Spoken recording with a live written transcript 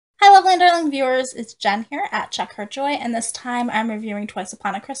darling viewers, it's Jen here at Check Her Joy, and this time I'm reviewing Twice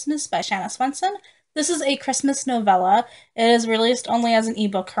Upon a Christmas by Shanna Swendson. This is a Christmas novella. It is released only as an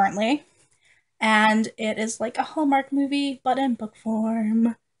ebook currently, and it is like a Hallmark movie, but in book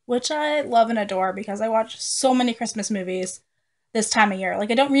form, which I love and adore because I watch so many Christmas movies this time of year.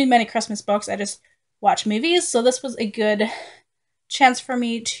 Like, I don't read many Christmas books, I just watch movies, so this was a good chance for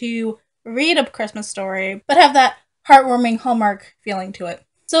me to read a Christmas story, but have that heartwarming Hallmark feeling to it.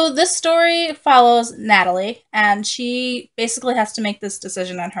 So this story follows Natalie, and she basically has to make this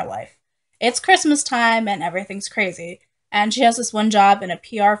decision in her life. It's Christmas time and everything's crazy, and she has this one job in a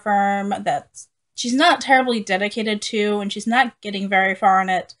PR firm that she's not terribly dedicated to, and she's not getting very far in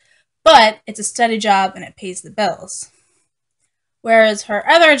it, but it's a steady job and it pays the bills. Whereas her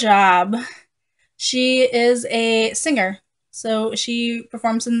other job, she is a singer, so she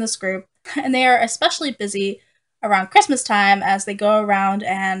performs in this group, and they are especially busy around Christmas time as they go around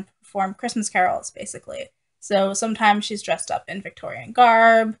and perform Christmas carols, basically. So sometimes she's dressed up in Victorian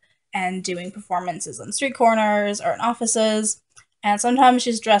garb and doing performances on street corners or in offices, and sometimes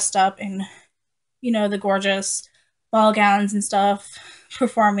she's dressed up in, the gorgeous ball gowns and stuff,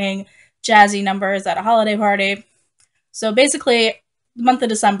 performing jazzy numbers at a holiday party. So basically, the month of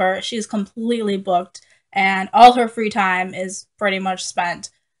December, she's completely booked, and all her free time is pretty much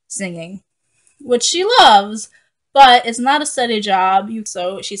spent singing, which she loves, but it's not a steady job,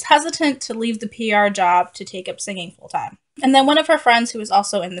 so she's hesitant to leave the PR job to take up singing full time. And then one of her friends, who is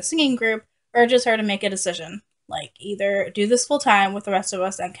also in the singing group, urges her to make a decision, like either do this full time with the rest of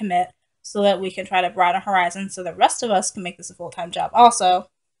us and commit so that we can try to broaden horizons so the rest of us can make this a full-time job also,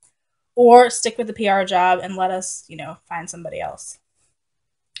 or stick with the PR job and let us, find somebody else.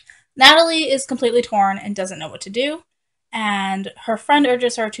 Natalie is completely torn and doesn't know what to do, and her friend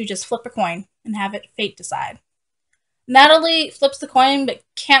urges her to just flip a coin and have it fate decide. Natalie flips the coin but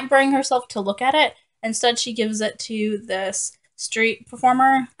can't bring herself to look at it. Instead, she gives it to this street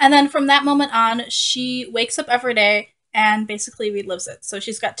performer. And then from that moment on, she wakes up every day and basically relives it. So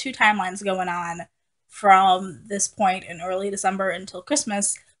she's got two timelines going on from this point in early December until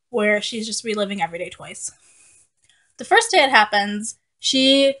Christmas, where she's just reliving every day twice. The first day it happens,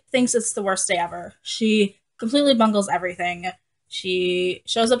 she thinks it's the worst day ever. She completely bungles everything. She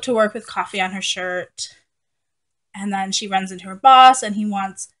shows up to work with coffee on her shirt, and then she runs into her boss, and he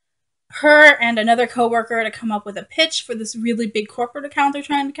wants her and another coworker to come up with a pitch for this really big corporate account they're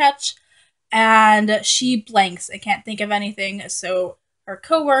trying to catch, and she blanks and can't think of anything, so her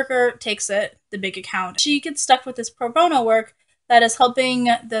coworker takes it, the big account. She gets stuck with this pro bono work that is helping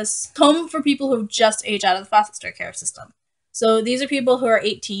this home for people who have just aged out of the foster care system. So these are people who are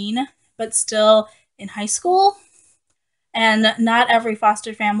 18, but still in high school, and not every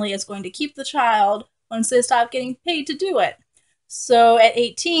foster family is going to keep the child once they stop getting paid to do it. So at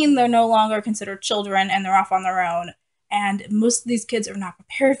 18, they're no longer considered children and they're off on their own. And most of these kids are not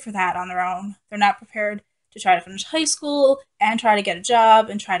prepared for that on their own. They're not prepared to try to finish high school and try to get a job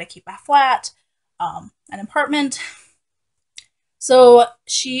and try to keep a flat, an apartment. So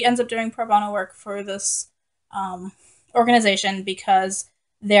she ends up doing pro bono work for this organization because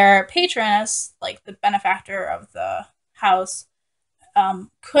their patroness, like the benefactor of the house,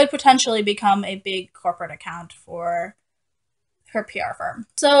 could potentially become a big corporate account for her PR firm.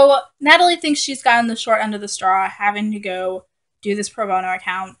 So Natalie thinks she's gotten the short end of the straw, having to go do this pro bono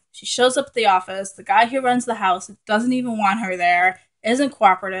account. She shows up at the office. The guy who runs the house doesn't even want her there, isn't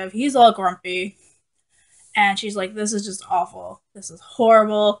cooperative. He's all grumpy. And she's like, this is just awful. This is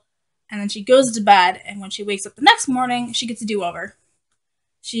horrible. And then she goes to bed, and when she wakes up the next morning, she gets a do-over.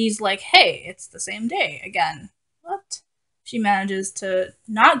 She's like, hey, it's the same day again. What? She manages to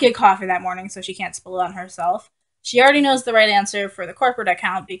not get coffee that morning so she can't spill it on herself. She already knows the right answer for the corporate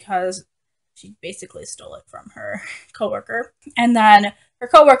account because she basically stole it from her coworker. And then her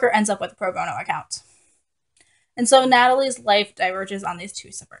coworker ends up with a pro bono account. And so Natalie's life diverges on these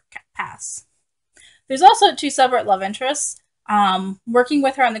two separate paths. There's also two separate love interests. Working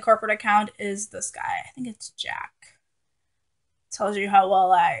with her on the corporate account is this guy. I think it's Jack. Tells you how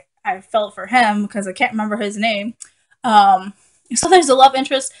well I felt for him because I can't remember his name. So there's a love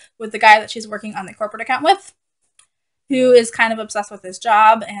interest with the guy that she's working on the corporate account with, who is kind of obsessed with his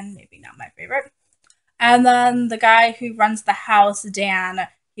job and maybe not my favorite. And then the guy who runs the house, Dan,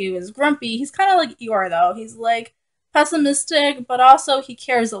 he was grumpy. He's kind of like Eeyore, though. He's like pessimistic, but also he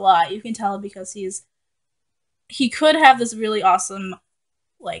cares a lot. You can tell because he could have this really awesome,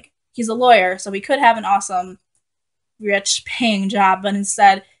 he's a lawyer, so he could have an awesome, rich paying job, but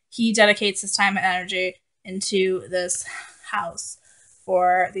instead he dedicates his time and energy into this house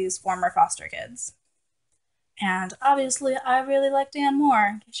for these former foster kids. And obviously, I really like Dan more,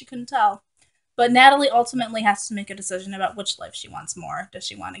 in case you couldn't tell. But Natalie ultimately has to make a decision about which life she wants more. Does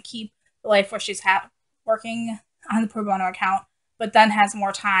she want to keep the life where she's working on the pro bono account, but then has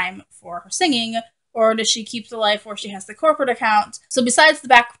more time for her singing? Or does she keep the life where she has the corporate account? So besides the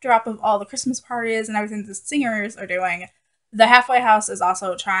backdrop of all the Christmas parties and everything the singers are doing, the Halfway House is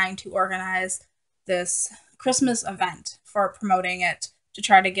also trying to organize this Christmas event for promoting it to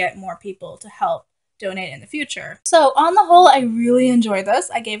try to get more people to help donate in the future. So on the whole, I really enjoyed this.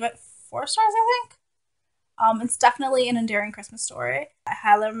 I gave it 4 stars, I think. It's definitely an endearing Christmas story. I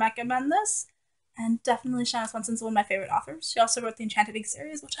highly recommend this. And definitely Shanna Swendson is one of my favorite authors. She also wrote the Enchanted Inc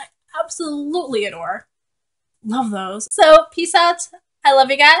series, which I absolutely adore. Love those. So peace out. I love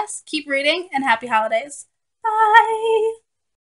you guys. Keep reading and happy holidays. Bye.